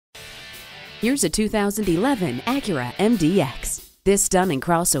Here's a 2011 Acura MDX. This stunning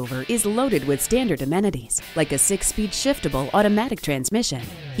crossover is loaded with standard amenities like a 6-speed shiftable automatic transmission,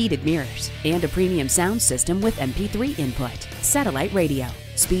 heated mirrors, and a premium sound system with MP3 input, satellite radio,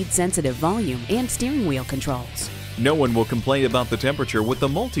 speed-sensitive volume, and steering wheel controls. No one will complain about the temperature with the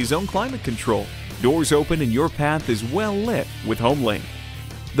multi-zone climate control. Doors open and your path is well lit with HomeLink.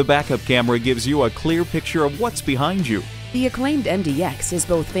 The backup camera gives you a clear picture of what's behind you. The acclaimed MDX is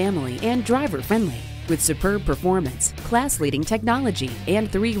both family and driver-friendly, with superb performance, class-leading technology,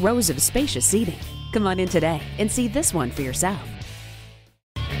 and 3 rows of spacious seating. Come on in today and see this one for yourself.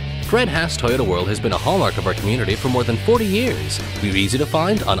 Fred Haas Toyota World has been a hallmark of our community for more than 40 years. We're easy to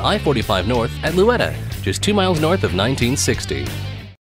find on I-45 North at Louetta, just 2 miles north of 1960.